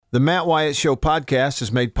The Matt Wyatt Show podcast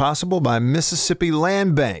is made possible by Mississippi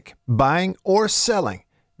Land Bank. Buying or selling,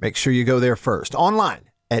 make sure you go there first. Online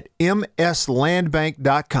at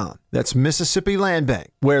mslandbank.com. That's Mississippi Land Bank,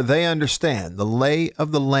 where they understand the lay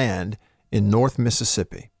of the land in North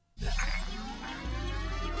Mississippi.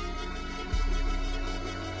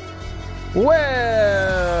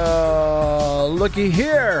 Well, looky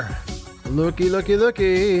here.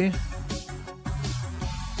 Looky.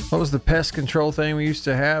 What was the pest control thing we used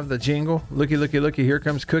to have? The jingle? Looky, here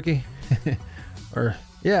comes Cookie. It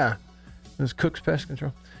was Cook's Pest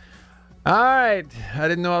Control. All right. I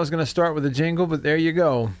didn't know I was going to start with a jingle, but there you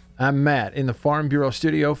go. I'm Matt in the Farm Bureau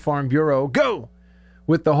studio. Farm Bureau, go!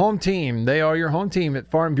 With the home team. They are your home team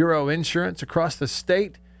at Farm Bureau Insurance across the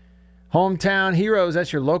state. Hometown Heroes,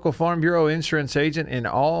 that's your local Farm Bureau insurance agent in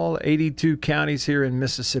all 82 counties here in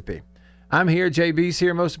Mississippi. I'm here, JB's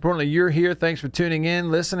here. Most importantly, you're here. Thanks for tuning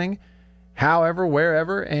in, listening, however,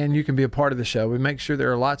 wherever, and you can be a part of the show. We make sure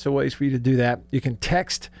there are lots of ways for you to do that. You can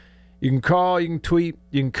text, you can call, you can tweet,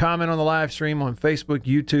 you can comment on the live stream on Facebook,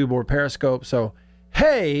 YouTube, or Periscope. So,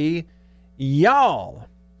 hey, y'all,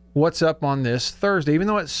 what's up on this Thursday, even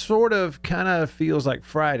though it sort of kind of feels like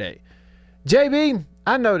Friday? JB,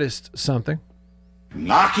 I noticed something.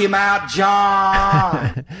 Knock him out,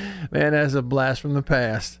 John. Man, that's a blast from the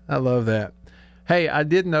past. I love that. Hey, I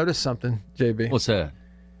did notice something, JB. What's that?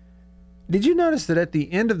 Did you notice that at the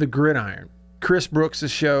end of the Gridiron, Chris Brooks'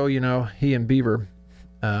 show, he and Beaver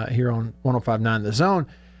here on 105.9 The Zone,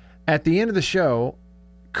 at the end of the show,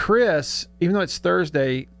 Chris, even though it's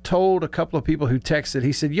Thursday, told a couple of people who texted,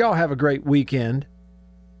 he said, y'all have a great weekend.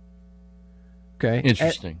 Okay.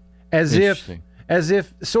 Interesting. As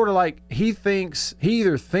if sort of like he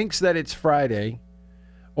either thinks that it's Friday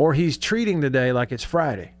or he's treating today like it's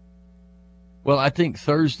Friday. Well, I think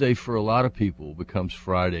Thursday for a lot of people becomes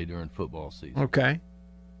Friday during football season. Okay.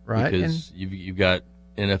 Right. Because you've got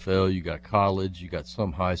NFL, you got college, you got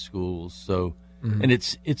some high schools. So, and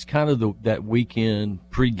it's kind of that weekend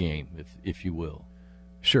pregame, if you will.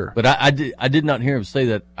 Sure. But I did not hear him say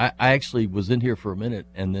that. I actually was in here for a minute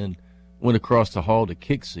and then went across the hall to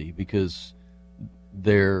Kixie because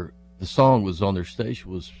the song was on their station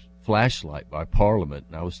was Flashlight by Parliament,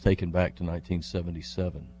 and I was taken back to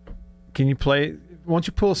 1977. Can you play? Why don't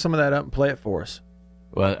you pull some of that up and play it for us?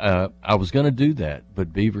 Well, I was going to do that,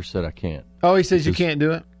 but Beaver said I can't. Oh, he says you can't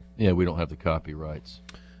do it? Yeah, we don't have the copyrights,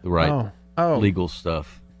 the right legal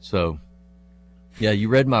stuff. So, yeah, you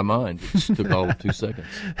read my mind. It just took all of 2 seconds.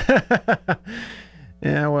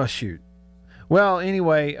 Yeah, well, shoot. Well,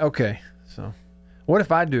 anyway, okay, so... What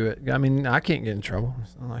if I do it? I mean, I can't get in trouble.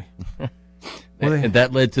 It's not like... And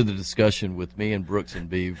that led to the discussion with me and Brooks and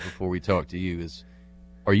Beav before we talked to you is,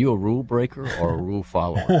 are you a rule breaker or a rule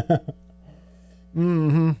follower?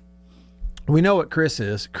 Mm-hmm. We know what Chris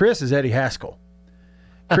is. Chris is Eddie Haskell.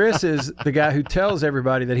 Chris is the guy who tells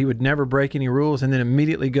everybody that he would never break any rules and then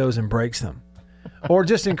immediately goes and breaks them. Or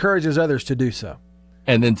just encourages others to do so.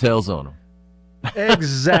 And then tells on them.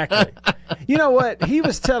 Exactly. You know what? He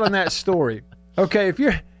was telling that story. Okay, if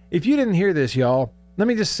you didn't hear this, y'all, let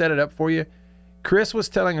me just set it up for you. Chris was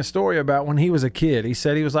telling a story about when he was a kid. He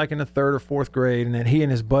said he was like in the 3rd or 4th grade, and that he and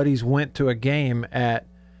his buddies went to a game at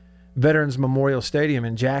Veterans Memorial Stadium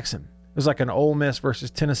in Jackson. It was like an Ole Miss versus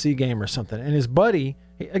Tennessee game or something. And his buddy,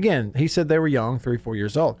 he said they were young, 3, 4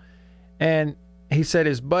 years old. And he said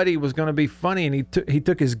his buddy was going to be funny, and he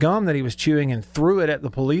took his gum that he was chewing and threw it at the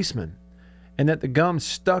policeman, and that the gum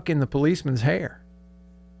stuck in the policeman's hair.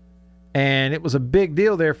 And it was a big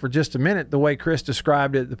deal there for just a minute, the way Chris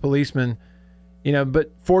described it. The policeman,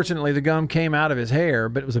 but fortunately the gum came out of his hair,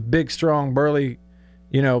 but it was a big, strong, burly,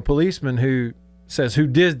 policeman who says, who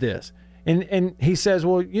did this? And he says,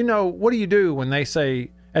 well, what do you do when they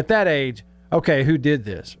say at that age, okay, who did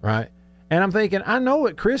this, right? And I'm thinking, I know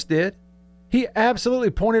what Chris did. He absolutely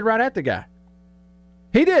pointed right at the guy.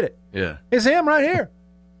 He did it. Yeah. It's him right here.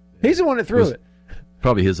 He's the one that threw it.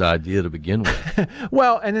 Probably his idea to begin with.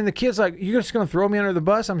 Well, and then the kid's like, you're just going to throw me under the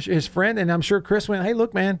bus? I'm sure his friend, and I'm sure Chris went, hey,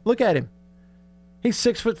 look, man, look at him. He's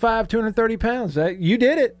 6'5", 230 pounds. You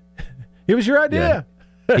did it. It was your idea.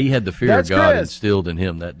 Yeah. He had the fear of God instilled in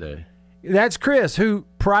him that day. That's Chris, who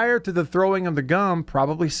prior to the throwing of the gum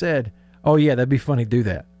probably said, oh, yeah, that'd be funny, do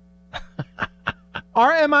that.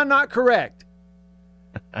 Or am I not correct?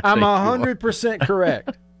 I'm 100%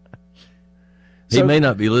 correct. He may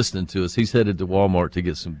not be listening to us. He's headed to Walmart to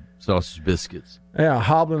get some sausage biscuits. Yeah,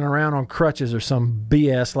 hobbling around on crutches or some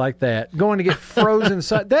BS like that. Going to get frozen.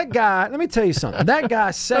 That guy, let me tell you something. That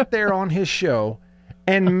guy sat there on his show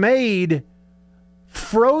and made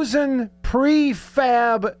frozen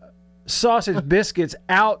prefab sausage biscuits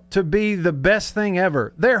out to be the best thing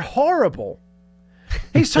ever. They're horrible.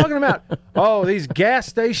 He's talking about, these gas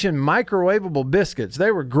station microwavable biscuits.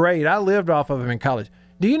 They were great. I lived off of them in college.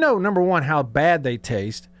 Do you know, number one, how bad they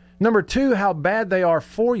taste? Number two, how bad they are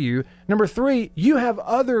for you. Number three, you have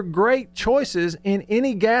other great choices in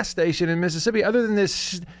any gas station in Mississippi other than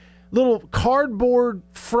this little cardboard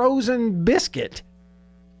frozen biscuit.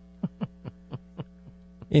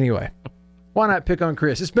 Anyway, why not pick on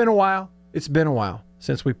Chris? It's been a while. It's been a while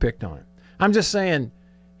since we picked on him. I'm just saying,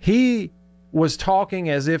 he was talking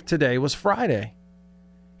as if today was Friday.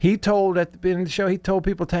 He told at the beginning of the show, he told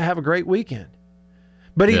people to have a great weekend.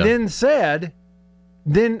 But he then said,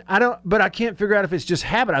 but I can't figure out if it's just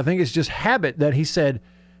habit. I think it's just habit that he said,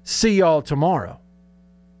 see y'all tomorrow.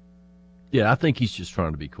 Yeah, I think he's just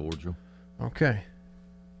trying to be cordial. Okay.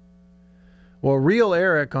 Well, Real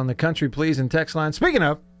Eric on the Country Pleasin' text line. Speaking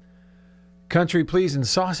of Country Pleasin'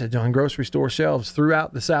 sausage on grocery store shelves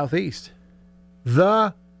throughout the Southeast.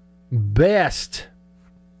 The best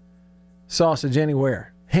sausage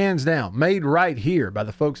anywhere. Hands down. Made right here by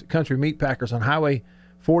the folks at Country Meat Packers on Highway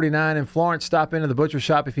 49 in Florence. Stop into the butcher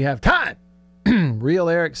shop if you have time. Real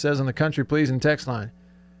Eric says on the Country Pleasin' text line,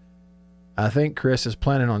 I think Chris is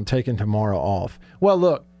planning on taking tomorrow off. Well,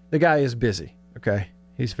 look, the guy is busy, okay?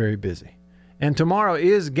 He's very busy. And tomorrow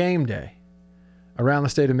is game day around the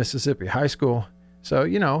state of Mississippi, high school. So,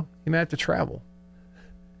 he may have to travel.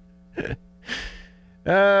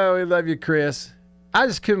 Oh, we love you, Chris. I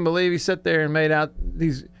just couldn't believe he sat there and made out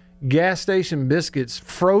these gas station biscuits,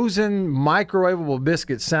 frozen microwavable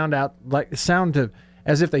biscuits, sound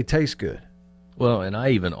as if they taste good. Well, and I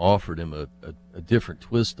even offered him a different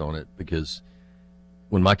twist on it, because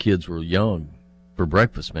when my kids were young, for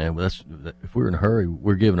breakfast, man, if we were in a hurry,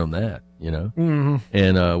 we're giving them that, Mm-hmm.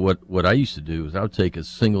 And what I used to do is I would take a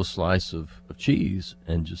single slice of cheese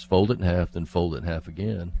and just fold it in half, then fold it in half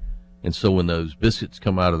again. And so when those biscuits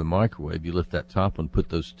come out of the microwave, you lift that top one, put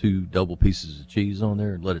those 2 double pieces of cheese on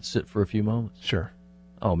there, and let it sit for a few moments. Sure.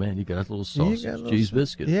 Oh, man, you got a little sausage cheese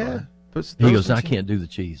biscuit. Yeah. Right? He goes, I can't do the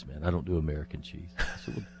cheese, man. I don't do American cheese. I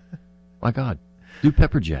said, well, my God, do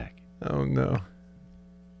pepper jack. Oh, no.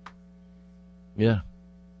 Yeah.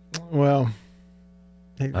 Well,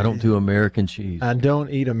 I don't do American cheese. I don't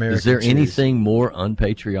eat American cheese. Is there anything more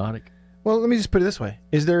unpatriotic? Well, let me just put it this way.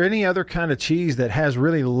 Is there any other kind of cheese that has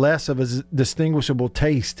really less of a distinguishable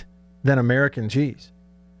taste than American cheese?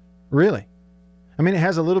 Really? I mean, it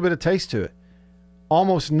has a little bit of taste to it.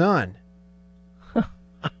 Almost none.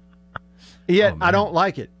 Yet, I don't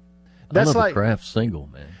like it. That's like a Kraft single,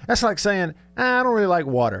 man. That's like saying, I don't really like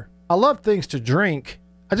water. I love things to drink.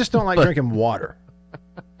 I just don't like drinking water.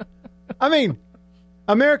 I mean,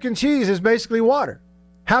 American cheese is basically water.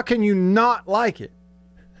 How can you not like it?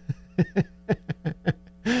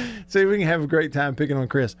 See, we can have a great time picking on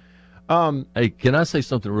Chris. Hey, can I say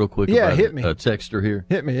something real quick? Yeah, about hit me. A texter here.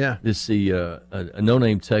 Hit me, yeah. This a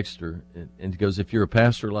no-name texter, and he goes, "If you're a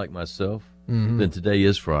pastor like myself, then today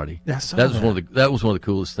is Friday." Yeah, that was one of the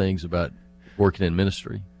coolest things about working in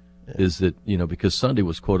ministry, is that because Sunday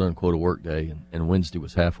was quote unquote a work day, and Wednesday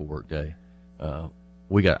was half a work day.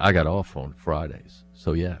 I got off on Fridays,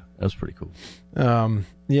 so yeah, that was pretty cool.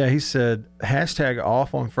 Yeah, he said hashtag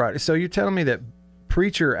off on Friday. So you're telling me that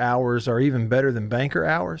preacher hours are even better than banker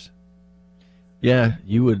hours? Yeah,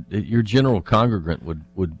 your general congregant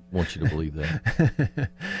would want you to believe that.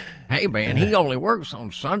 Hey man, he only works on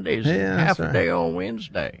Sundays and half a day on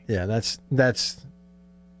Wednesday. Yeah, that's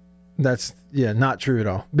not true at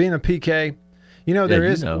all. Being a PK, there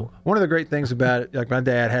is one of the great things about it. Like, my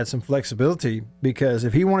dad had some flexibility, because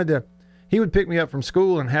if he wanted to, he would pick me up from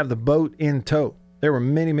school and have the boat in tow. There were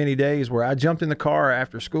many, many days where I jumped in the car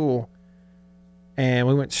after school and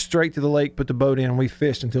we went straight to the lake, put the boat in, and we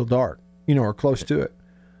fished until dark, or close to it.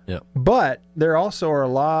 Yeah. But there also are a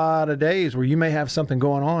lot of days where you may have something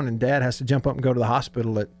going on and Dad has to jump up and go to the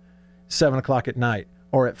hospital at 7 o'clock at night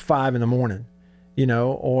or at 5 in the morning,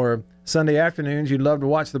 or Sunday afternoons, you'd love to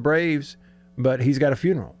watch the Braves, but he's got a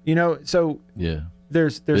funeral, so yeah,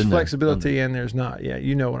 there's flexibility and there's not. Yeah.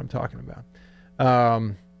 You know what I'm talking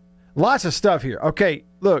about. Lots of stuff here. Okay.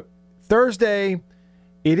 Look, Thursday,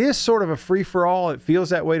 it is sort of a free-for-all. It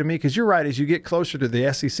feels that way to me, because you're right. As you get closer to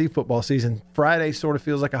the SEC football season, Friday sort of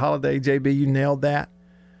feels like a holiday. JB, you nailed that.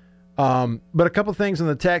 But a couple things on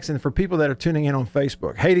the text, and for people that are tuning in on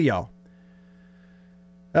Facebook, hey to y'all.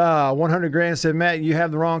 100 Grand said, Matt, you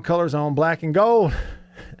have the wrong colors on, black and gold.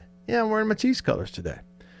 Yeah, I'm wearing my Chiefs colors today.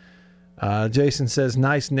 Jason says,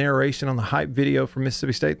 nice narration on the hype video for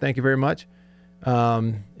Mississippi State. Thank you very much.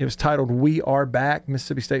 It was titled "We Are Back."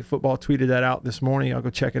 Mississippi State football tweeted that out this morning. I'll go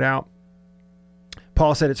check it out.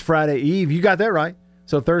 Paul said it's Friday Eve. You got that right.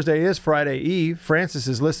 So Thursday is Friday Eve. Francis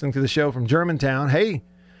is listening to the show from Germantown. Hey,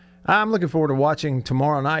 I'm looking forward to watching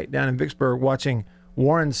tomorrow night down in Vicksburg, watching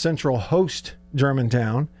Warren Central host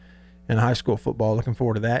Germantown in high school football. Looking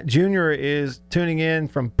forward to that. Junior is tuning in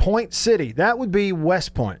from Point City. That would be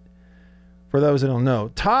West Point, for those that don't know.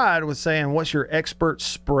 Todd was saying, what's your expert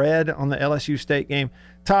spread on the LSU State game?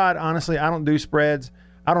 Todd, honestly, I don't do spreads.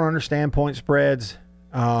 I don't understand point spreads.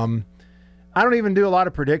 I don't even do a lot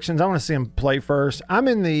of predictions. I want to see him play first. I'm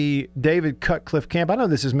in the David Cutcliffe camp. I know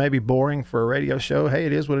this is maybe boring for a radio show. Hey,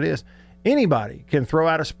 it is what it is. Anybody can throw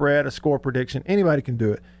out a spread, a score prediction. Anybody can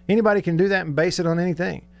do it. Anybody can do that and base it on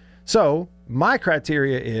anything. So my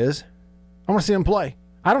criteria is I want to see them play.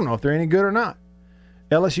 I don't know if they're any good or not.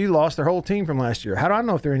 LSU lost their whole team from last year. How do I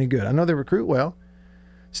know if they're any good? I know they recruit well.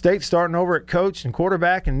 State's starting over at coach and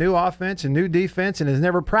quarterback and new offense and new defense and has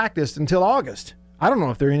never practiced until August. I don't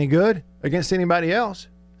know if they're any good against anybody else.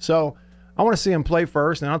 So I want to see them play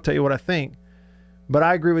first, and I'll tell you what I think. But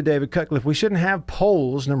I agree with David Cutcliffe. We shouldn't have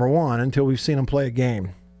polls, number one, until we've seen them play a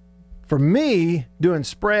game. For me, doing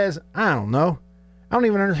spreads, I don't know. I don't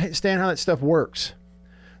even understand how that stuff works.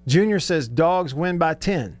 Junior says dogs win by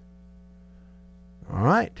 10. All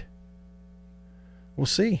right. We'll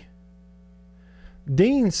see.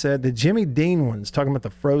 Dean said the Jimmy Dean ones, talking about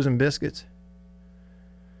the frozen biscuits.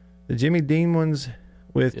 The Jimmy Dean ones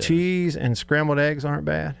with cheese and scrambled eggs aren't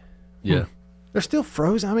bad. Yeah. They're still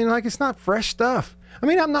frozen. I mean, like, it's not fresh stuff. I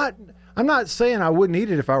mean, I'm not saying I wouldn't eat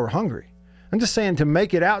it if I were hungry. I'm just saying to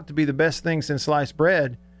make it out to be the best thing since sliced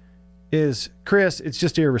bread is, Chris, it's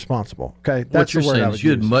just irresponsible. Okay? That's what you're the word saying I would is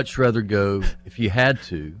you'd use. much rather go, if you had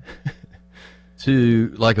to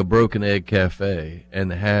like a Broken Egg Cafe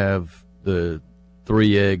and have the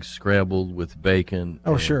 3 eggs scrambled with bacon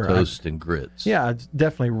and toast and grits. Yeah, I'd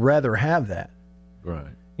definitely rather have that.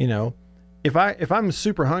 Right. You know, if I'm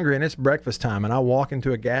super hungry and it's breakfast time and I walk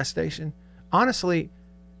into a gas station, honestly,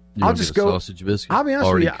 I'll just go sausage biscuit. I'll be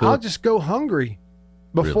honest with you, cooked. I'll just go hungry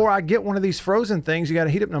before I get one of these frozen things you got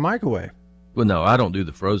to heat up in a microwave. Well, no, I don't do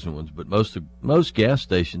the frozen ones, but most gas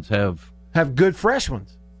stations have good fresh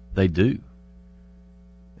ones. They do.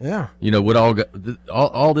 Yeah. You know what?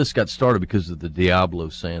 All this got started because of the Diablo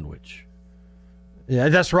sandwich. Yeah,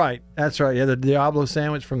 that's right. That's right. Yeah, the Diablo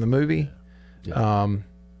sandwich from the movie. Yeah.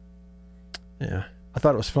 Yeah. I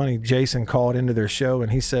thought it was funny. Jason called into their show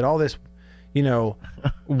and he said all this,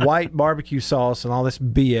 white barbecue sauce and all this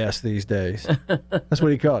BS these days. That's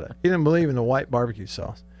what he called it. He didn't believe in the white barbecue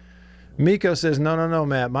sauce. Miko says, no,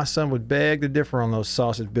 Matt. My son would beg to differ on those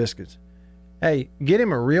sausage biscuits. Hey, get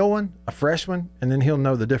him a real one, a fresh one, and then he'll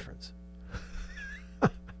know the difference.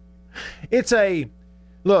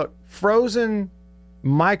 Frozen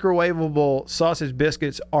microwavable sausage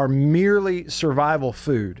biscuits are merely survival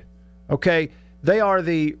food. Okay? They are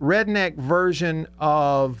the redneck version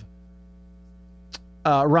of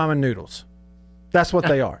ramen noodles. That's what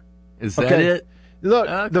they are. Is that it? Look,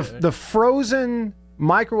 Okay. the frozen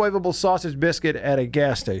microwavable sausage biscuit at a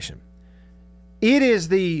gas station. It is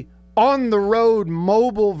the on-the-road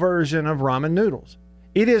mobile version of ramen noodles.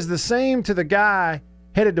 It is the same to the guy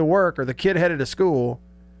headed to work or the kid headed to school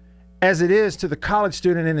as it is to the college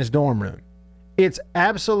student in his dorm room. It's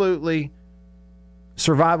absolutely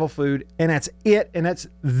survival food, and that's it, and that's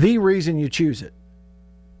the reason you choose it.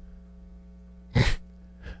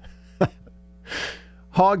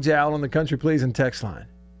 Hog Jowl on the Country Pleasing text line,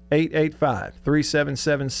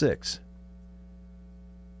 885-3776.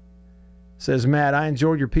 Says, Matt, I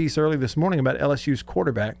enjoyed your piece early this morning about LSU's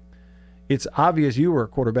quarterback. It's obvious you were a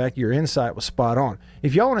quarterback. Your insight was spot on.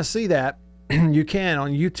 If y'all want to see that, you can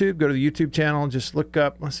on YouTube. Go to the YouTube channel and just look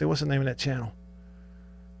up. Let's see, what's the name of that channel?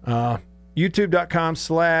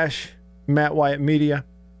 YouTube.com/Matt Wyatt Media.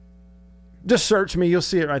 Just search me. You'll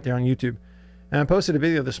see it right there on YouTube. And I posted a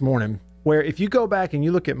video this morning where if you go back and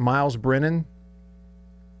you look at Miles Brennan,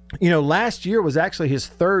 last year was actually his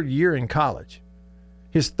 3rd year in college.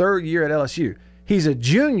 His 3rd year at LSU. He's a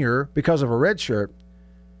junior because of a red shirt.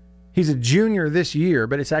 He's a junior this year,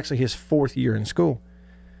 but it's actually his 4th year in school.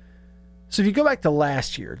 So if you go back to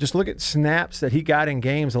last year, just look at snaps that he got in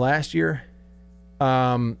games last year,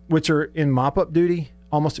 which are in mop-up duty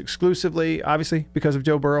almost exclusively, obviously, because of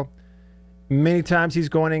Joe Burrow. Many times he's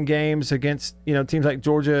going in games against, teams like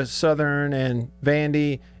Georgia Southern and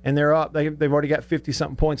Vandy, and they're up. They've already got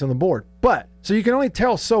 50-something points on the board. So you can only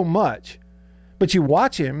tell so much. But you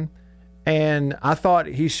watch him, and I thought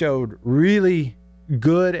he showed really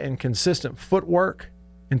good and consistent footwork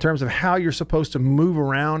in terms of how you're supposed to move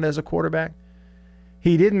around as a quarterback.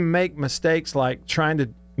 He didn't make mistakes like trying to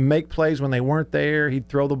make plays when they weren't there. He'd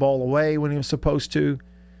throw the ball away when he was supposed to.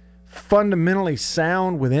 fundamentally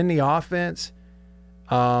sound within the offense.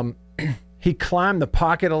 He climbed the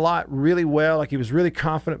pocket a lot really well. Like, he was really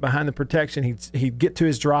confident behind the protection. He'd get to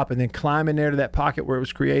his drop and then climb in there to that pocket where it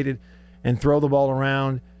was created and throw the ball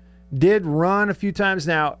around. Did run a few times.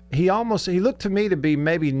 Now, he looked to me to be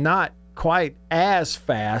maybe not quite as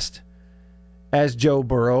fast as Joe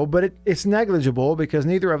Burrow, but it's negligible because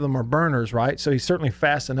neither of them are burners, right? So he's certainly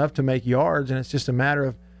fast enough to make yards, and it's just a matter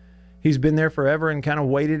of he's been there forever and kind of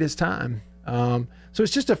waited his time. So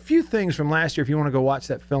it's just a few things from last year if you want to go watch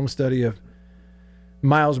that film study of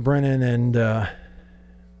Miles Brennan and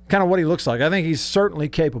kind of what he looks like. I think he's certainly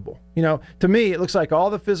capable. To me, it looks like all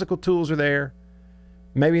the physical tools are there.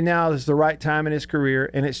 Maybe now is the right time in his career,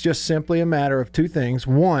 and it's just simply a matter of two things.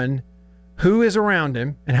 One, who is around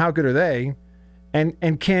him and how good are they?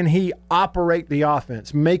 And can he operate the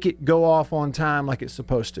offense, make it go off on time like it's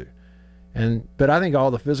supposed to? But I think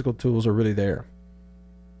all the physical tools are really there.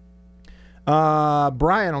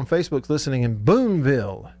 Brian on Facebook's listening in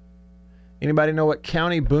Booneville. Anybody know what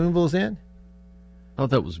county Booneville's in? I thought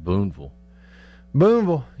that was Booneville.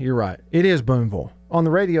 Booneville, you're right. It is Booneville. On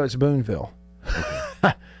the radio, it's Booneville.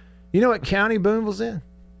 Okay. You know what county Booneville's in?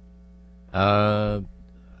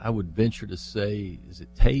 I would venture to say, is it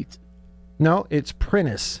Tate? No, it's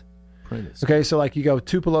Prentice. Prentice. Okay, so like you go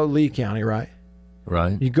Tupelo, Lee County, right?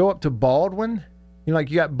 Right. You go up to Baldwin. You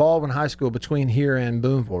got Baldwin High School between here and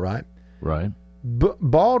Booneville, right? Right.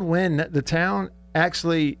 Baldwin, the town,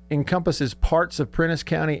 actually encompasses parts of Prentice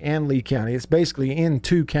County and Lee County. It's basically in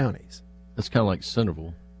two counties. That's kind of like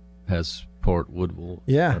Centerville has part Woodville.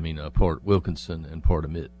 Yeah. Part Wilkinson and part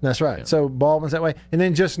Emmett. That's right. Yeah. So Baldwin's that way. And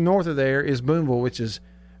then just north of there is Booneville, which is,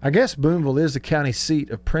 I guess Booneville is the county seat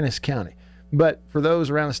of Prentice County. But for those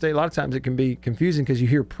around the state, a lot of times it can be confusing because you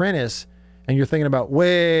hear Prentice and you're thinking about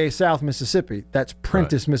way south Mississippi. That's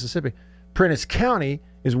Prentice, right. Mississippi. Prentice County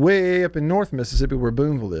is way up in north Mississippi where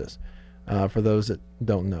Booneville is, for those that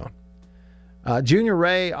don't know. Junior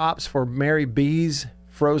Ray opts for Mary B's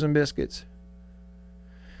frozen biscuits.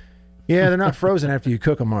 Yeah, they're not frozen after you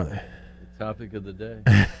cook them, are they? The topic of the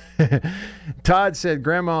day. Todd said,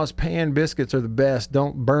 Grandma's pan biscuits are the best.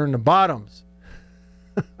 Don't burn the bottoms.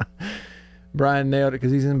 Brian nailed it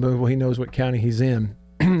because he's in Booneville. He knows what county he's in.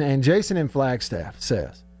 And Jason in Flagstaff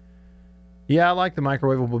says, yeah, I like the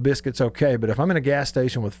microwavable biscuits okay, but if I'm in a gas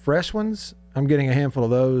station with fresh ones, I'm getting a handful of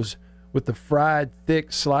those with the fried,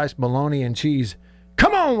 thick, sliced bologna and cheese.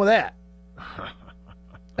 Come on with that.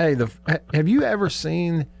 Hey, have you ever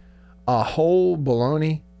seen a whole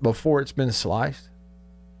bologna before it's been sliced?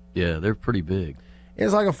 Yeah, they're pretty big.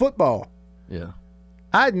 It's like a football. Yeah.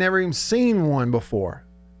 I'd never even seen one before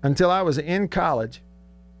until I was in college.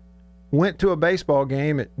 Went to a baseball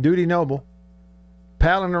game at Duty Noble,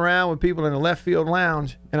 palling around with people in the left field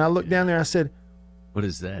lounge, and I looked down there and I said, what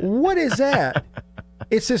is that? What is that?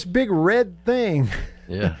 It's this big red thing.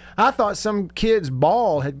 Yeah. I thought some kid's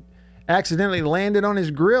ball had accidentally landed on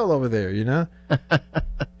his grill over there,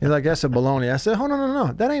 He's like, that's a bologna. I said, oh,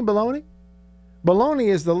 no. That ain't bologna. Bologna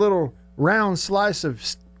is the little round slice of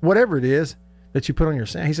whatever it is that you put on your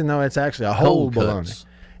sandwich. He said, no, it's actually a whole bologna.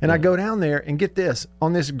 And yeah. I go down there and get this.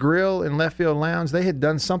 On this grill in left field lounge, they had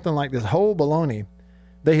done something like this whole bologna.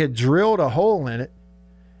 They had drilled a hole in it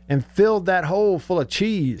and filled that hole full of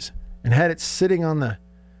cheese and had it sitting on the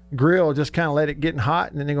grill, just kind of let it get hot,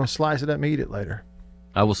 and then they're going to slice it up and eat it later.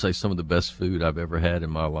 I will say some of the best food I've ever had in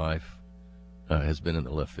my life has been in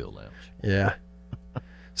the left field lounge. Yeah.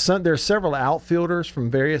 There are several outfielders from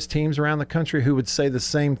various teams around the country who would say the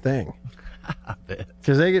same thing. I bet.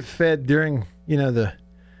 Because they get fed during, the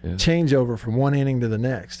changeover from one inning to the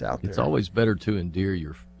next out there. It's always better to endear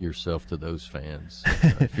yourself to those fans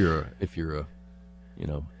if you're a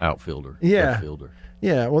outfielder. Yeah. Left fielder.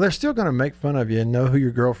 Yeah. Well, they're still going to make fun of you and know who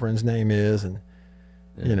your girlfriend's name is, and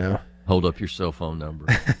hold up your cell phone number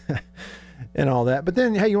and all that. But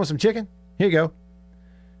then, hey, you want some chicken? Here you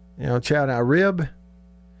go. Chow down rib.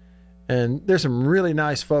 And there's some really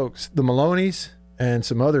nice folks, the Maloneys and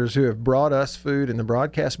some others who have brought us food in the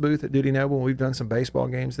broadcast booth at Duty Noble. We've done some baseball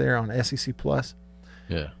games there on SEC Plus.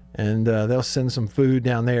 Yeah. And they'll send some food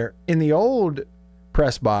down there. In the old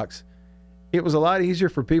press box, it was a lot easier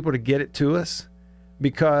for people to get it to us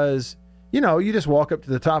because, you just walk up to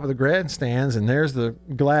the top of the grandstands and there's the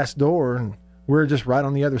glass door and we're just right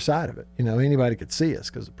on the other side of it. Anybody could see us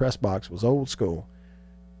because the press box was old school.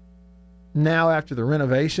 Now, after the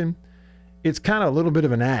renovation, it's kind of a little bit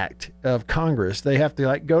of an act of Congress. They have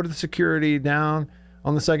to go to the security down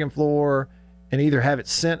on the second floor and either have it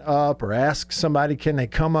sent up or ask somebody, can they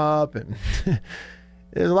come up? And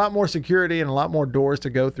there's a lot more security and a lot more doors to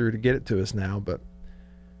go through to get it to us now. But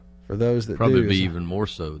For those that probably do, be even more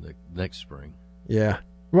so next spring. Yeah,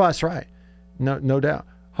 well, that's right. No doubt.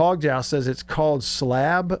 Hog Jowl says it's called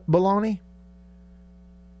slab bologna.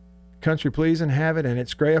 Country Pleasing have it, and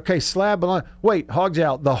it's great. Okay, slab bologna. Wait, Hog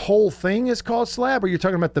Jowl, the whole thing is called slab, or you're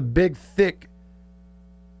talking about the big, thick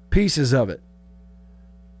pieces of it?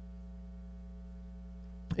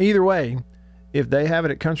 Either way, if they have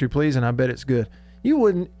it at Country Pleasing, I bet it's good. You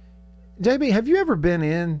wouldn't, JB, have you ever been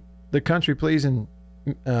in the Country Pleasing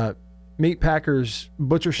meat packers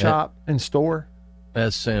butcher shop and store?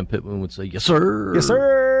 As Sam Pittman would say, yes, sir. Yes,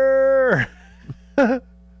 sir. One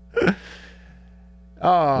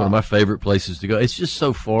of my favorite places to go. It's just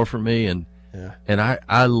so far from me, and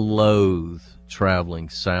I loathe traveling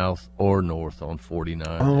south or north on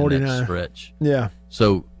 49 in that stretch. Yeah.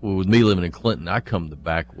 So with me living in Clinton, I come the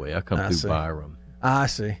back way. I come through Byram. I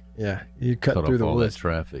see. Yeah, you cut through the all woods. That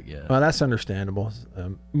traffic. Yeah. Well, that's understandable.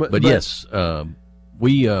 But yes,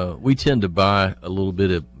 we tend to buy a little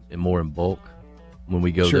bit more in bulk when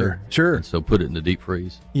we go there. Sure. And so put it in the deep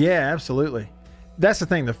freeze. Yeah, absolutely. That's the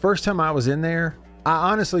thing. The first time I was in there,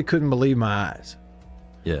 I honestly couldn't believe my eyes.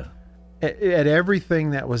 Yeah. At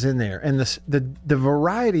everything that was in there, and the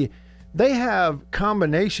variety. They have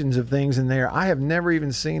combinations of things in there I have never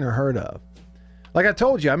even seen or heard of. Like I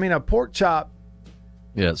told you, I mean, a pork chop.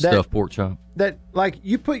 Yeah, stuffed pork chop. That, like,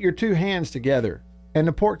 you put your two hands together, and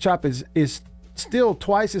the pork chop is still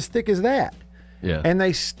twice as thick as that. Yeah. And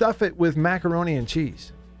they stuff it with macaroni and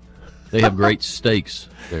cheese. They have great steaks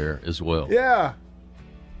there as well. Yeah.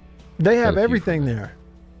 They have everything there.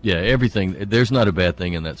 Yeah, everything. There's not a bad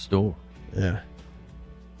thing in that store. Yeah.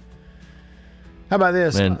 How about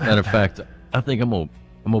this? Matter of fact, I think I'm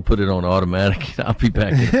gonna put it on automatic. I'll be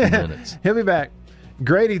back in a few minutes. He'll be back.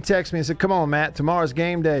 Grady texted me and said, "Come on, Matt. Tomorrow's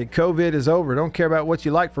game day. COVID is over. Don't care about what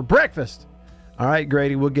you like for breakfast." All right,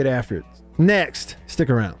 Grady. We'll get after it. Next. Stick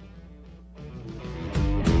around.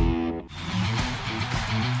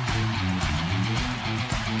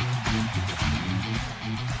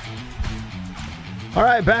 All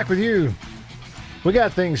right, back with you. We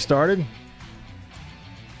got things started.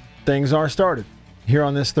 Things are started here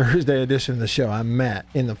on this Thursday edition of the show. I'm Matt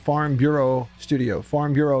in the Farm Bureau studio.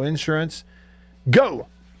 Farm Bureau Insurance. Go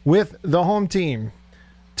with the home team.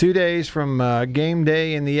 2 days from game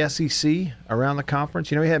day in the SEC around the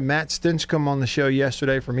conference. You know, we had Matt Stinchcomb on the show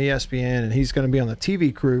yesterday from ESPN, and he's going to be on the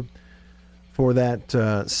TV crew for that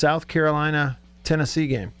South Carolina-Tennessee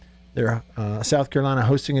game. They're South Carolina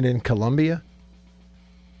hosting it in Columbia.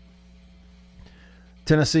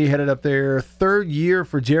 Tennessee headed up there. Third year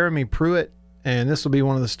for Jeremy Pruitt, and this will be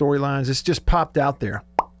one of the storylines. It's just popped out there.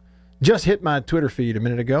 Just hit my Twitter feed a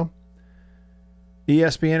minute ago.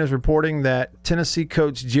 ESPN is reporting that Tennessee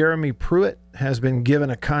coach Jeremy Pruitt has been given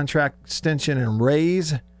a contract extension and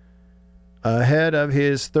raise ahead of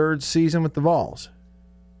his third season with the Vols.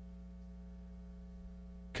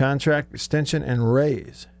 Contract extension and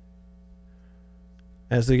raise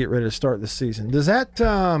as they get ready to start the season. Does that...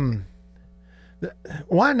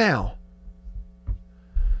 why now?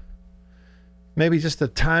 Maybe just the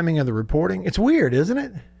timing of the reporting. It's weird, isn't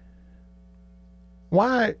it?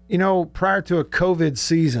 Why, prior to a COVID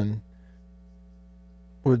season,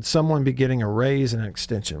 would someone be getting a raise and an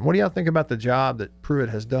extension? What do y'all think about the job that Pruitt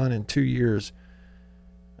has done in 2 years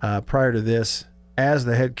prior to this as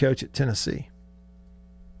the head coach at Tennessee?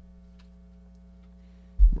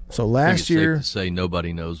 So last year, safe to say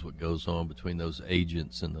nobody knows what goes on between those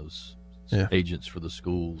agents and those agents for the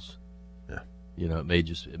schools. Yeah,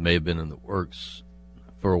 it may have been in the works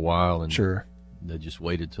for a while, and sure, they just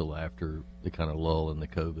waited till after the kind of lull in the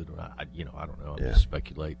COVID. I don't know. I'm just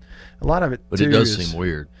speculate. A lot of it, but it does seem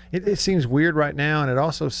weird. It seems weird right now, and it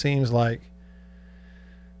also seems like,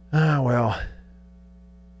 so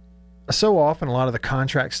often a lot of the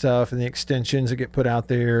contract stuff and the extensions that get put out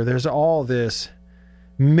there, there's all this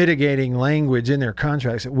mitigating language in their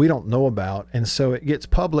contracts that we don't know about, and so it gets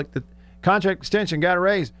public that contract extension got a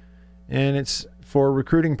raise, and it's for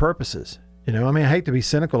recruiting purposes. I hate to be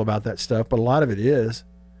cynical about that stuff, but a lot of it is.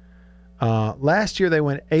 Last year they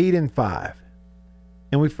went 8-5,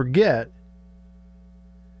 and we forget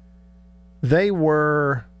it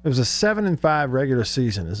was a 7-5 regular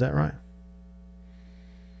season. Is that right?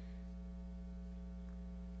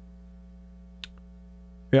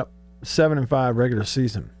 Yep, 7-5 regular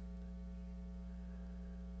season.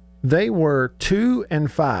 They were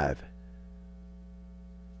 2-5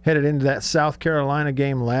 headed into that South Carolina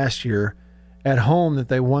game last year at home that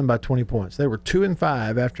they won by 20 points. They were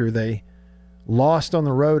 2-5 after they lost on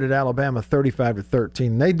the road at Alabama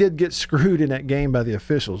 35-13. They did get screwed in that game by the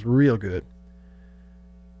officials real good.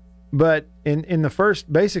 But in the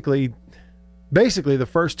first, basically, basically the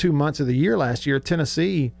first 2 months of the year last year,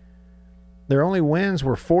 Tennessee, their only wins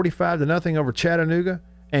were 45-0 over Chattanooga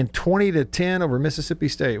and 20-10 over Mississippi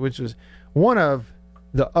State, which was one of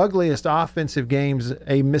the ugliest offensive games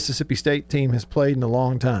a Mississippi State team has played in a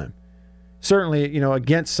long time. Certainly,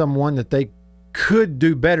 against someone that they could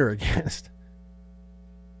do better against.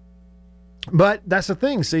 But that's the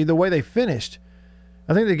thing. See, the way they finished,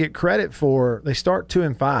 I think they get credit for, they start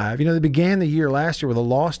 2-5. They began the year last year with a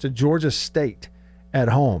loss to Georgia State at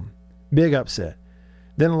home. Big upset.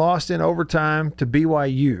 Then lost in overtime to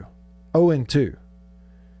BYU, 0-2.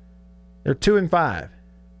 They're 2-5.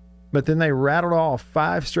 But then they rattled off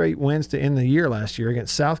 5 straight wins to end the year last year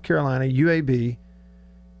against South Carolina, UAB,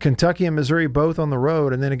 Kentucky and Missouri both on the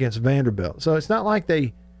road, and then against Vanderbilt. So it's not like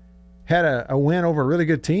they had a win over a really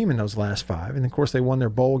good team in those last 5. And, of course, they won their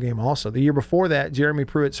bowl game also. The year before that, Jeremy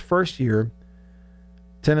Pruitt's first year,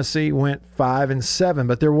 Tennessee went 5-7.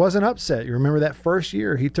 But there was an upset. You remember that first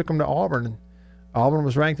year, he took them to Auburn. And Auburn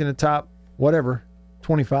was ranked in the top,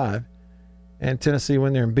 25. And Tennessee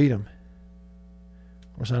went there and beat them.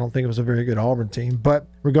 Of course, I don't think it was a very good Auburn team, but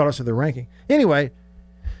regardless of their ranking. Anyway,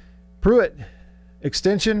 Pruitt,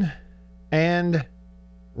 extension and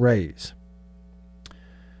raise.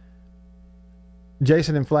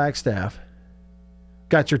 Jason in Flagstaff,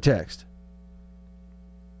 got your text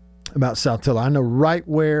about Saltillo. I know right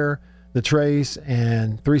where the Trace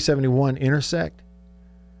and 371 intersect,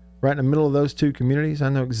 right in the middle of those two communities. I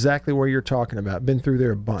know exactly where you're talking about. Been through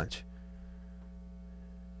there a bunch.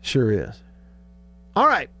 Sure is. All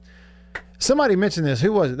right. Somebody mentioned this.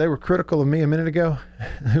 Who was it? They were critical of me a minute ago.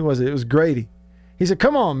 Who was it? It was Grady. He said,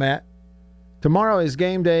 come on, Matt. Tomorrow is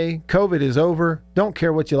game day. COVID is over. Don't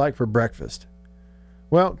care what you like for breakfast.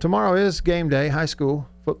 Well, tomorrow is game day, high school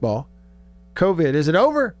football. COVID, is it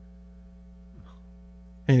over?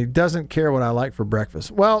 And he doesn't care what I like for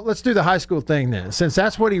breakfast. Well, let's do the high school thing then. Since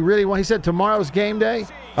that's what he really wants. He said tomorrow's game day.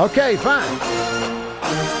 Okay, fine.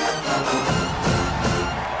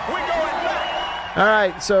 All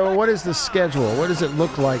right, so what is the schedule? What does it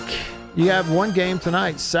look like? You have one game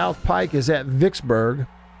tonight. South Pike is at Vicksburg.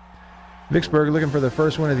 Vicksburg looking for their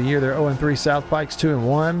first win of the year. They're 0-3. South Pike's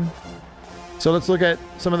 2-1. So let's look at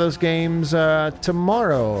some of those games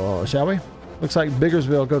tomorrow, shall we? Looks like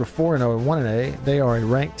Biggersville go to 4-0 and 1-8. They are a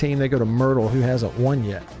ranked team. They go to Myrtle, who hasn't won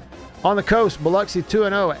yet. On the coast, Biloxi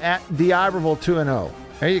 2-0 at DeIberville 2-0.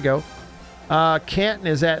 There you go. Canton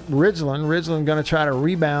is at Ridgeland. Ridgeland going to try to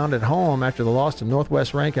rebound at home after the loss to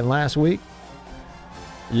Northwest Rankin last week.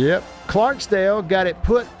 Yep. Clarksdale got it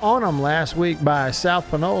put on them last week by South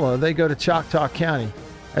Panola. They go to Choctaw County.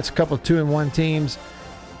 That's a couple of 2-1 teams.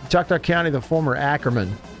 Choctaw County, the former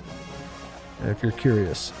Ackerman, if you're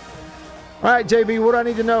curious. All right, JB, what do I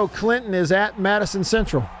need to know? Clinton is at Madison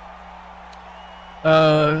Central.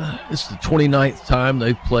 It's the 29th time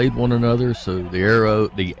they've played one another, so the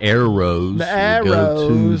Arrows go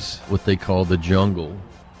to what they call the jungle.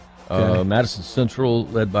 Okay. Madison Central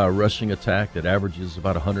led by a rushing attack that averages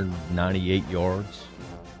about 198 yards.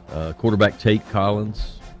 Quarterback Tate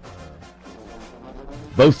Collins.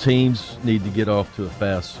 Both teams need to get off to a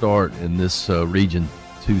fast start in this Region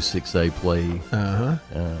 2 6A play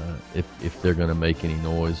if they're going to make any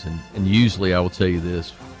noise. And usually I will tell you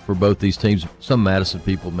this, for both these teams, some Madison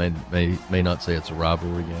people may not say it's a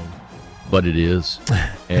rivalry game, but it is.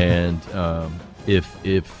 And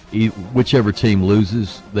whichever team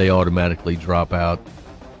loses, they automatically drop out,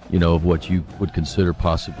 of what you would consider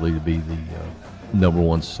possibly to be the number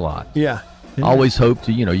one slot. Yeah. I always hope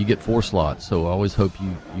to, you get 4 slots, so I always hope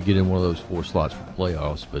you get in one of those 4 slots for the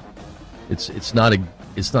playoffs. But it's not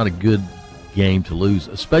a good game to lose,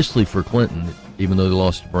 especially for Clinton. Even though they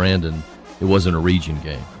lost to Brandon, it wasn't a region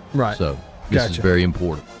game. Right. So this is very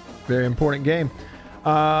important. Very important game.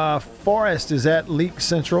 Forest is at Leake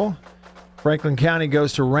Central. Franklin County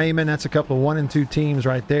goes to Raymond. That's a couple of 1 and 2 teams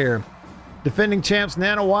right there. Defending champs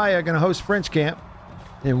Nanawaya going to host French Camp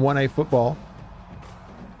in 1A football.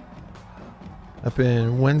 Up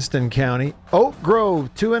in Winston County. Oak Grove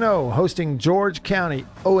 2-0 hosting George County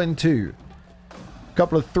 0-2. A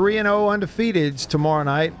couple of 3-0 undefeateds tomorrow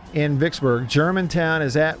night in Vicksburg. Germantown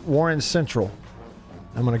is at Warren Central.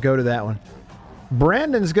 I'm going to go to that one.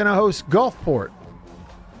 Brandon's going to host Gulfport.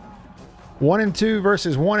 1-2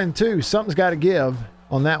 versus 1-2. Something's got to give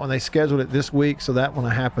on that one. They scheduled it this week, so that one will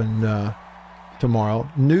happen tomorrow.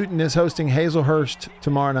 Newton is hosting Hazelhurst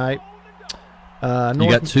tomorrow night. You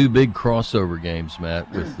got 2 big crossover games,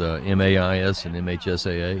 Matt, with MAIS and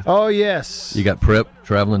MHSAA. Oh, yes. You got Prep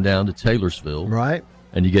traveling down to Taylorsville. Right.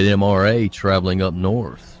 And you get MRA traveling up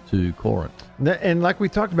north to Corinth. And like we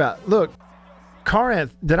talked about, look,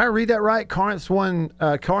 Corinth, did I read that right? Corinth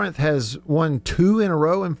has won 2 in a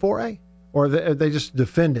row in 4A? Or are they just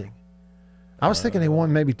defending? I was thinking they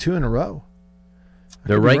won maybe 2 in a row.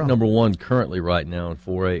 They're ranked number 1 currently right now in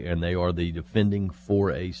 4A, and they are the defending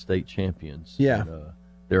 4A state champions. Yeah. And,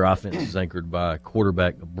 their offense is anchored by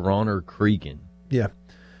quarterback Bronner Cregan. Yeah.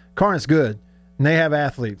 Corinth's good, and they have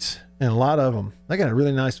athletes, and a lot of them. They got a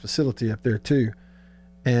really nice facility up there, too.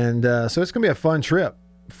 And so it's going to be a fun trip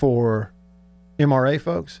for MRA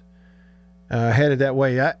folks headed that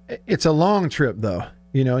way. It's a long trip, though,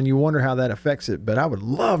 and you wonder how that affects it, but I would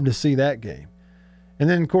love to see that game. And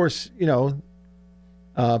then, of course,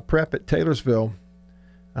 prep at Taylorsville,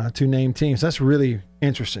 2 named teams. That's really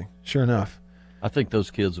interesting, sure enough. I think those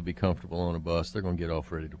kids will be comfortable on a bus. They're going to get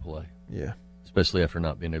off ready to play. Yeah. Especially after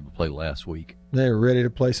not being able to play last week. They're ready to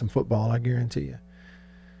play some football, I guarantee you.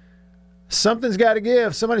 Something's got to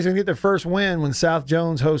give. Somebody's going to get their first win when South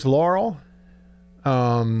Jones hosts Laurel.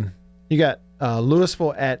 You got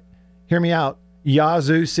Louisville at, hear me out,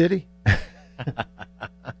 Yazoo City.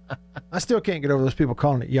 I still can't get over those people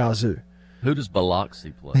calling it Yazoo. Who does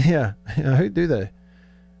Biloxi play? Yeah. Who do they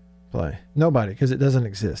play? Nobody, because it doesn't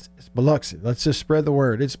exist. It's Biloxi. Let's just spread the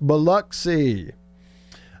word. It's Biloxi.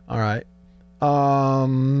 All right.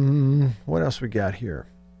 What else we got here?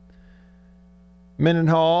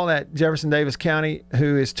 Mendenhall at Jefferson Davis County,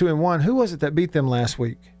 who is 2-1. Who was it that beat them last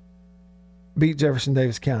week? Beat Jefferson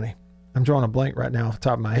Davis County. I'm drawing a blank right now off the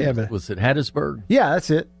top of my head. But was it Hattiesburg? Yeah, that's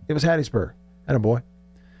it. It was Hattiesburg. Attaboy.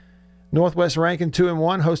 Northwest Rankin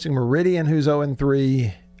 2-1, hosting Meridian, who's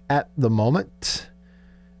 0-3 at the moment.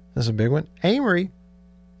 That's a big one. Amory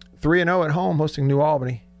 3-0 at home, hosting New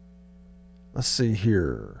Albany. Let's see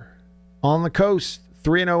here. On the coast,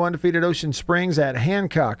 3-0 undefeated Ocean Springs at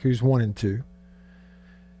Hancock, who's 1-2.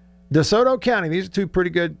 DeSoto County, these are 2 pretty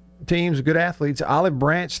good teams, good athletes. Olive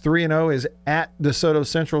Branch 3-0 is at DeSoto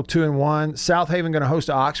Central 2-1. South Haven going to host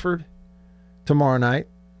Oxford tomorrow night.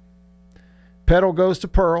 Petal goes to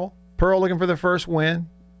Pearl. Pearl looking for their first win.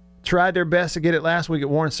 Tried their best to get it last week at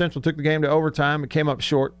Warren Central. Took the game to overtime. It came up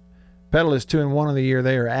short. Petal is 2-1 of the year.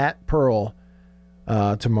 They are at Pearl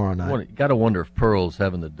tomorrow night. You got to wonder if Pearl's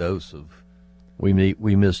having the dose of we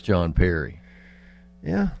miss John Perry.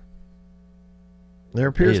 Yeah. There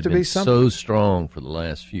appears to be something. So strong for the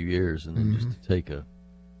last few years, and then just to take a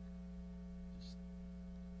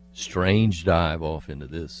strange dive off into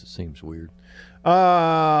this, it seems weird.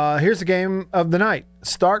 Here's the game of the night.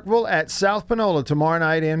 Starkville at South Panola tomorrow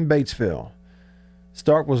night in Batesville.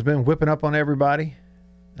 Starkville's been whipping up on everybody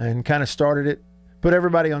and kind of started it, put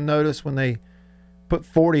everybody on notice when they put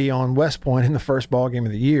 40 on West Point in the first ball game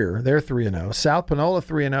of the year. They're 3-0. South Panola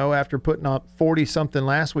 3-0 after putting up 40-something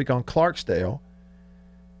last week on Clarksdale.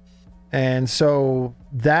 And so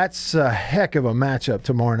that's a heck of a matchup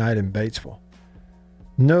tomorrow night in Batesville.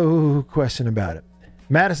 No question about it.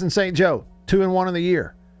 Madison St. Joe, 2-1 of the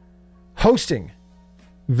year, hosting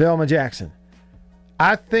Velma Jackson.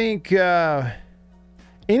 I think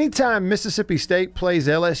anytime Mississippi State plays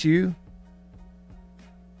LSU,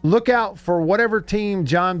 look out for whatever team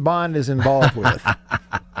John Bond is involved with.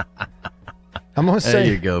 I'm gonna say,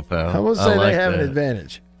 there you go, pal. I'm gonna say they have an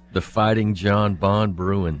advantage. The Fighting John Bond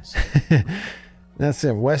Bruins. That's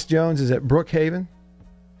it. West Jones is at Brookhaven.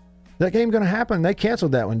 That game going to happen? They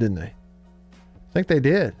canceled that one, didn't they? I think they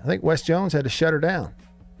did. I think West Jones had to shut her down.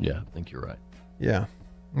 Yeah, I think you're right. Yeah.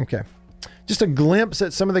 Okay. Just a glimpse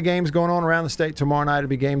at some of the games going on around the state tomorrow night. It'll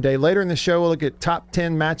be game day. Later in the show, we'll look at top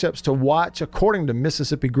 10 matchups to watch according to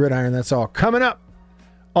Mississippi Gridiron. That's all coming up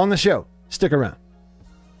on the show. Stick around.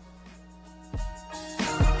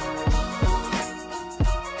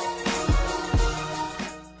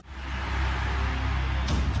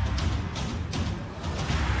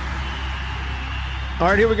 All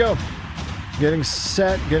right, here we go.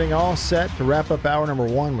 Getting all set to wrap up hour number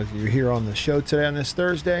 1 with you here on the show today on this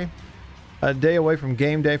Thursday. A day away from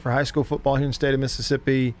game day for high school football here in the state of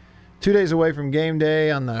Mississippi. 2 days away from game day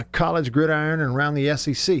on the college gridiron and around the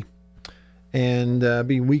SEC. And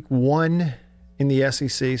be week 1 in the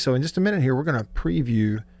SEC. So in just a minute here, we're going to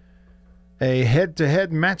preview a head-to-head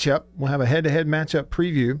matchup. We'll have a head-to-head matchup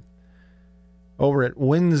preview over at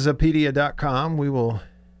Winsipedia.com. We will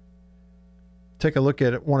take a look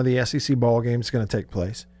at one of the SEC ball games going to take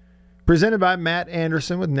place. Presented by Matt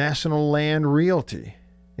Anderson with National Land Realty.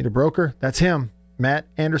 Need a broker? That's him. Matt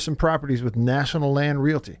Anderson Properties with National Land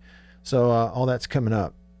Realty. So all that's coming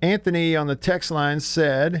up. Anthony on the text line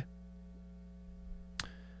said,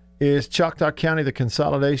 is Choctaw County the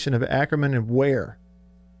consolidation of Ackerman and Ware?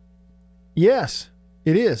 Yes,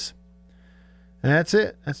 it is. And that's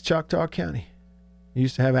it. That's Choctaw County. You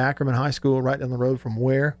used to have Ackerman High School right down the road from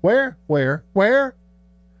Ware. The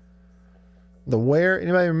Ware.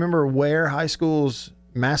 Anybody remember Ware High School's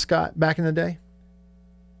mascot back in the day?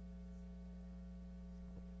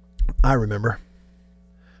 I remember.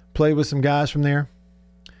 Played with some guys from there.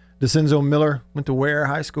 DeCenzo Miller went to Ware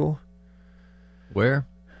High School. Where?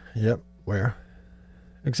 Yep, Ware.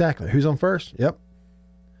 Exactly. Who's on first? Yep.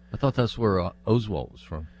 I thought that's where Oswalt was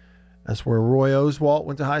from. That's where Roy Oswalt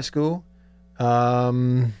went to high school.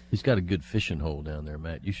 He's got a good fishing hole down there,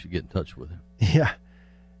 Matt. You should get in touch with him. Yeah,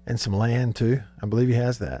 and some land too. I believe he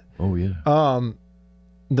has that. Oh yeah.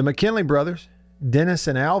 The McKinley brothers, Dennis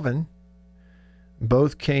and Alvin,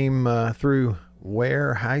 both came through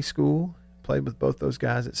Ware High School. Played with both those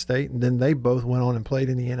guys at State, and then they both went on and played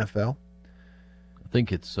in the NFL. I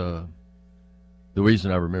think it's the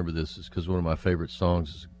reason I remember this is because one of my favorite songs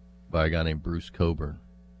is by a guy named Bruce Coburn,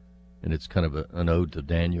 and it's kind of an ode to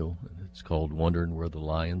Daniel. It's called "Wondering Where the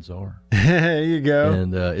Lions Are." There you go.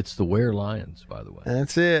 And it's the Ware Lions, by the way.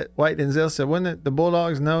 That's it. White Denzel said, wasn't it the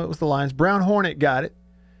Bulldogs? No, it was the Lions. Brown Hornet got it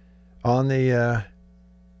on the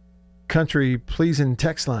Country Pleasin'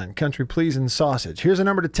 text line, Country Pleasin' Sausage. Here's a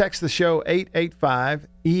number to text the show,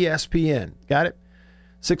 885-ESPN. Got it?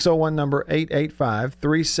 601 number,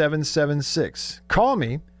 885-3776. Call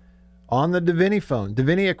me on the Davini phone.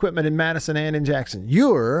 Davini Equipment in Madison and in Jackson.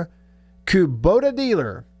 Your Kubota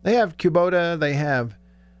dealer. They have Kubota. They have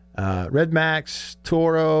Red Max,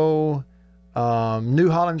 Toro, New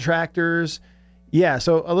Holland tractors. Yeah,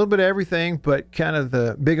 so a little bit of everything, but kind of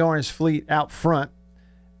the big orange fleet out front.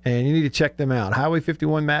 And you need to check them out. Highway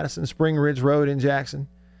 51 Madison, Spring Ridge Road in Jackson.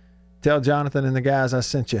 Tell Jonathan and the guys I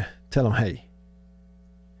sent you. Tell them, hey.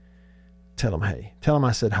 Tell them, hey. Tell them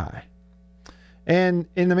I said hi. And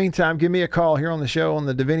in the meantime, give me a call here on the show on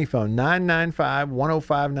the Davini phone,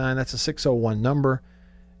 995-1059. That's a 601 number,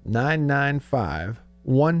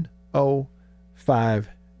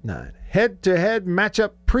 995-1059. Head-to-head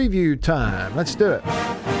matchup preview time. Let's do it.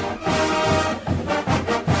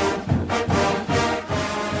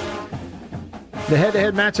 The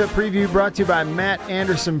head-to-head matchup preview brought to you by Matt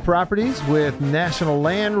Anderson Properties with National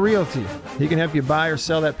Land Realty. He can help you buy or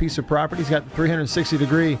sell that piece of property. He's got the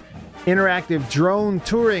 360-degree interactive drone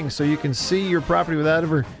touring so you can see your property without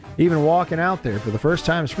ever even walking out there for the first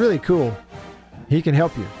time. It's really cool. He can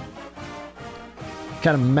help you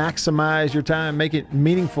kind of maximize your time, make it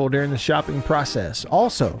meaningful during the shopping process.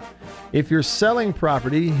 Also, if you're selling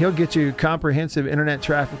property, he'll get you comprehensive internet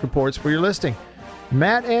traffic reports for your listing.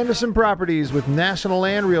 Matt Anderson Properties with National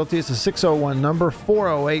Land Realty. It's a 601 number,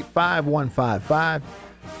 408-5155,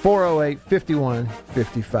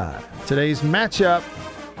 408-5155. Today's matchup,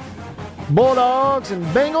 Bulldogs and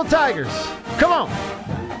Bengal Tigers. Come on.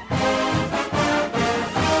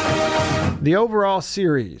 The overall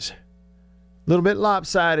series, a little bit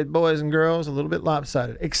lopsided, boys and girls, a little bit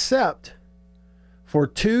lopsided, except for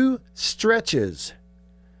two stretches,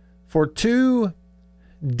 for two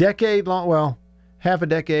decade-long, well, half a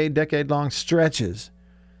decade, decade-long stretches.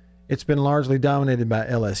 It's been largely dominated by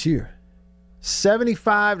LSU.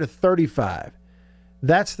 75-35.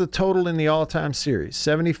 That's the total in the all-time series.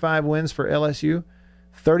 75 wins for LSU,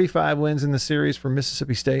 35 wins in the series for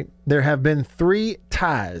Mississippi State. There have been 3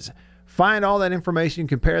 ties. Find all that information.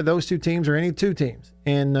 Compare those two teams or any two teams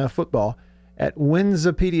in football at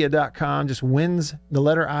winsipedia.com. Just wins, the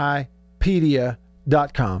letter I,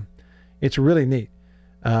 pedia.com. It's a really neat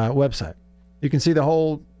website. You can see the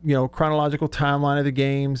whole, chronological timeline of the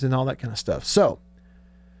games and all that kind of stuff. So,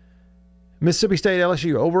 Mississippi State,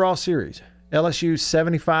 LSU, overall series. LSU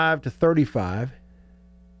 75-35,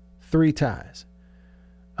 3 ties.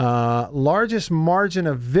 Largest margin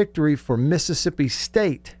of victory for Mississippi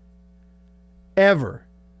State ever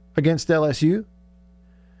against LSU,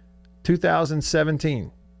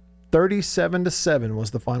 2017. 37-7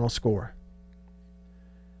 was the final score.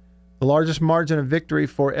 The largest margin of victory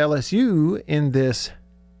for LSU in this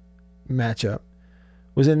matchup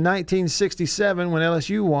was in 1967 when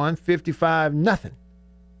LSU won 55-0.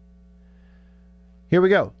 Here we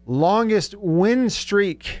go. Longest win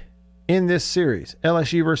streak in this series,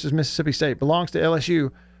 LSU versus Mississippi State, belongs to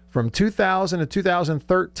LSU. From 2000 to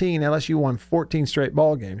 2013, LSU won 14 straight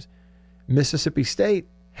ball games. Mississippi State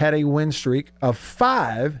had a win streak of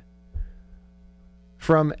 5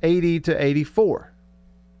 from 80 to 84.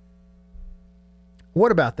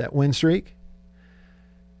 What about that win streak?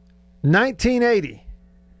 1980.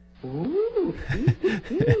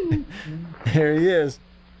 There he is.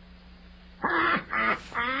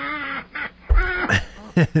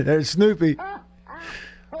 There's Snoopy.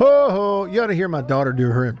 Oh, you ought to hear my daughter do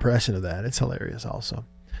her impression of that. It's hilarious also.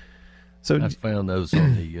 So I found those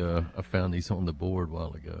on the I found these on the board a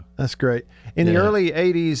while ago. that's great. In the early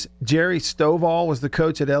 80s, Jerry Stovall was the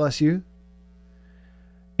coach at LSU.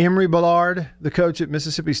 Emory Ballard, the coach at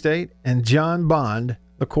Mississippi State, and John Bond,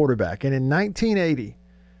 the quarterback. And in 1980,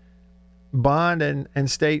 Bond and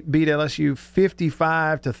State beat LSU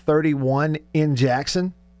 55-31 in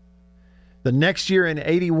Jackson. The next year in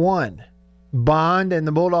 81, Bond and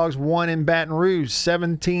the Bulldogs won in Baton Rouge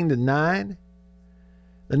 17-9.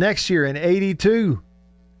 The next year in 82,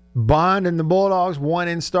 Bond and the Bulldogs won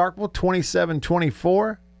in Starkville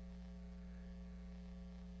 27-24.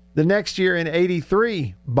 The next year in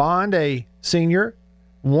 83, Bond, a senior,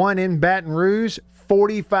 won in Baton Rouge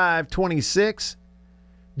 45-26.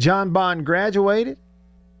 John Bond graduated.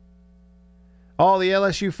 All the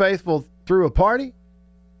LSU faithful threw a party.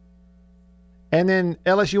 And then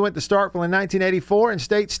LSU went to Starkville in 1984, and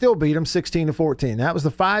State still beat them 16-14. That was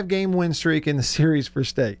the 5-game win streak in the series for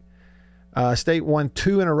State. State won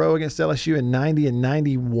 2 in a row against LSU in 90 and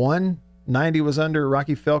 91. 90 was under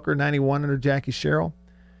Rocky Felker, 91 under Jackie Sherrill.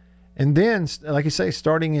 And then, like you say,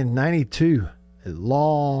 starting in 92, a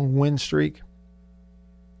long win streak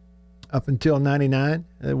up until 99.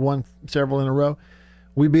 They won several in a row.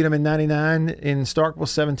 We beat them in 99 in Starkville,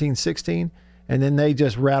 17-16. And then they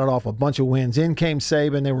just rattled off a bunch of wins. In came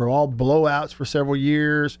Saban. They were all blowouts for several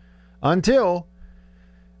years until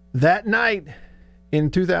that night in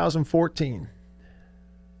 2014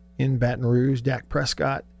 in Baton Rouge. Dak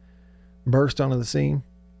Prescott burst onto the scene.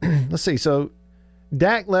 Let's see. So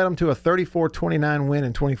Dak led them to a 34-29 win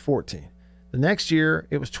in 2014. The next year,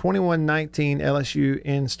 it was 21-19 LSU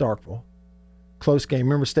in Starkville. Close game.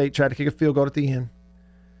 Remember, State tried to kick a field goal at the end.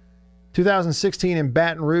 2016 in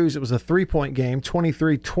Baton Rouge, it was a 3-point game,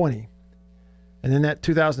 23-20. And then that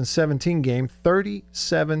 2017 game,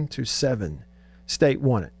 37-7. State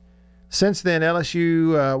won it. Since then,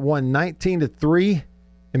 LSU won 19-3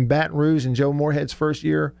 in Baton Rouge in Joe Moorhead's first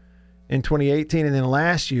year in 2018. And then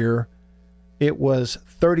last year, it was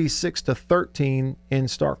 36-13 in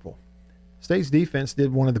Starkville. State's defense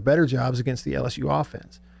did one of the better jobs against the LSU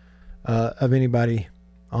offense of anybody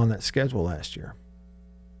on that schedule last year.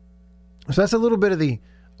 So that's a little bit of the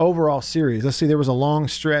overall series. Let's see, there was a long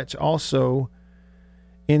stretch also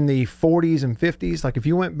in the 40s and 50s. Like if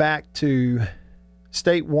you went back to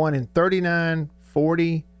State won in 39,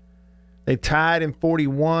 40. They tied in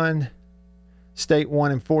 41. State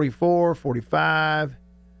won in 44, 45,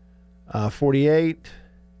 48.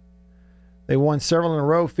 They won several in a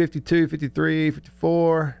row, 52, 53,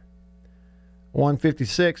 54, won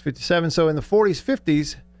 56, 57. So in the 40s,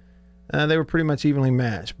 50s, they were pretty much evenly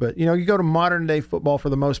matched. But, you know, you go to modern day football, for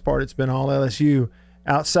the most part, it's been all LSU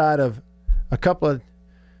outside of a couple of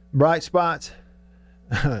bright spots.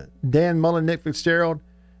 Dan Mullen, Nick Fitzgerald,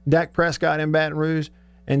 Dak Prescott in Baton Rouge,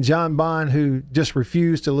 and John Bond, who just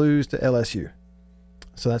refused to lose to LSU.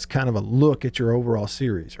 So that's kind of a look at your overall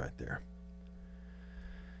series right there.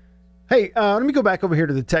 Hey, let me go back over here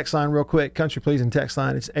to the text line real quick. Country Pleasing text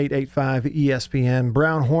line. It's 885-ESPN.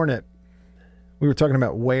 Brown Hornet. We were talking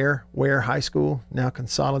about Ware High School, now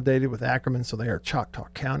consolidated with Ackerman, so they are Choctaw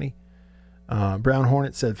County. Brown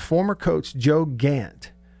Hornet said, former coach Joe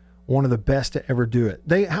Gant, one of the best to ever do it.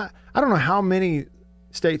 I don't know how many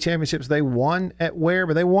state championships they won at Ware,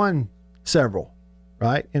 but they won several,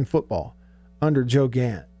 right, in football under Joe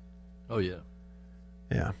Gant. Oh, yeah.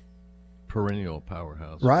 Yeah. Perennial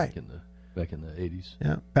powerhouse. Right. Back in the 80s.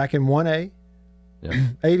 Yeah, back in 1A. Yeah.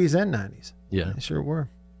 80s and 90s. Yeah. They sure were.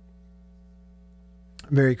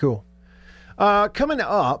 Very cool. Coming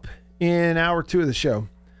up in hour 2 of the show,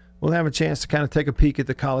 we'll have a chance to kind of take a peek at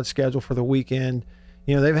the college schedule for the weekend.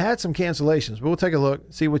 You know, they've had some cancellations, but we'll take a look,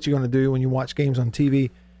 see what you're going to do when you watch games on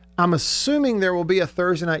TV. I'm assuming there will be a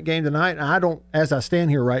Thursday night game tonight. And I don't, as I stand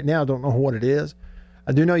here right now, don't know what it is.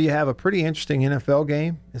 I do know you have a pretty interesting NFL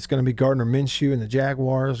game. It's going to be Gardner Minshew and the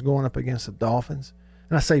Jaguars going up against the Dolphins.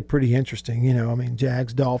 And I say pretty interesting, you know, I mean,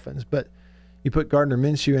 Jags, Dolphins. But you put Gardner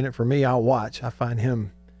Minshew in it for me, I'll watch. I find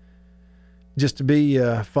him just to be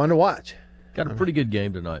fun to watch. Got a pretty good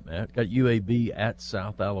game tonight, Matt. Got UAB at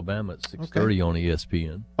South Alabama at 6:30 on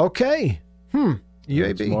ESPN. Okay.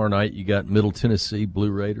 UAB. Tomorrow night you got Middle Tennessee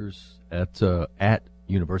Blue Raiders at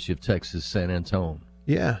University of Texas San Antonio.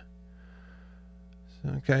 Yeah.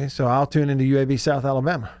 Okay, so I'll tune into UAB South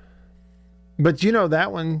Alabama. But you know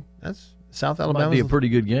that one, that's South Alabama. Might be a pretty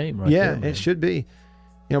good game, right? Yeah, there, it should be.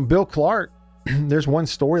 You know, Bill Clark, there's one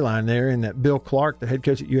storyline there in that Bill Clark, the head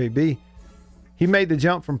coach at UAB, he made the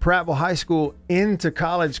jump from Prattville High School into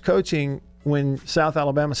college coaching when South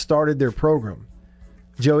Alabama started their program.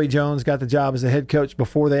 Joey Jones got the job as the head coach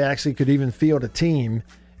before they actually could even field a team,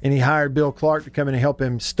 and he hired Bill Clark to come in and help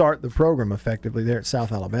him start the program effectively there at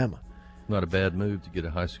South Alabama. Not a bad move to get a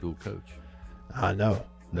high school coach. I know.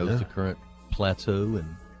 Knows the current plateau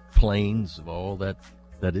and plains of all that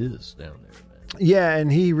is down there, man. Yeah,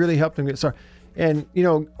 and he really helped him get started. And,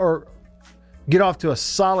 or get off to a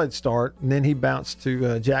solid start, and then he bounced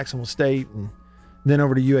to Jacksonville State and then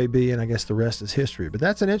over to UAB, and I guess the rest is history. But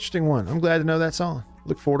that's an interesting one. I'm glad to know that's on.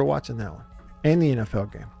 Look forward to watching that one and the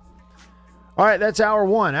NFL game. All right, that's hour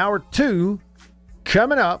one. Hour two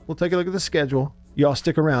coming up. We'll take a look at the schedule. Y'all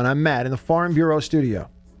stick around. I'm Matt in the Farm Bureau studio.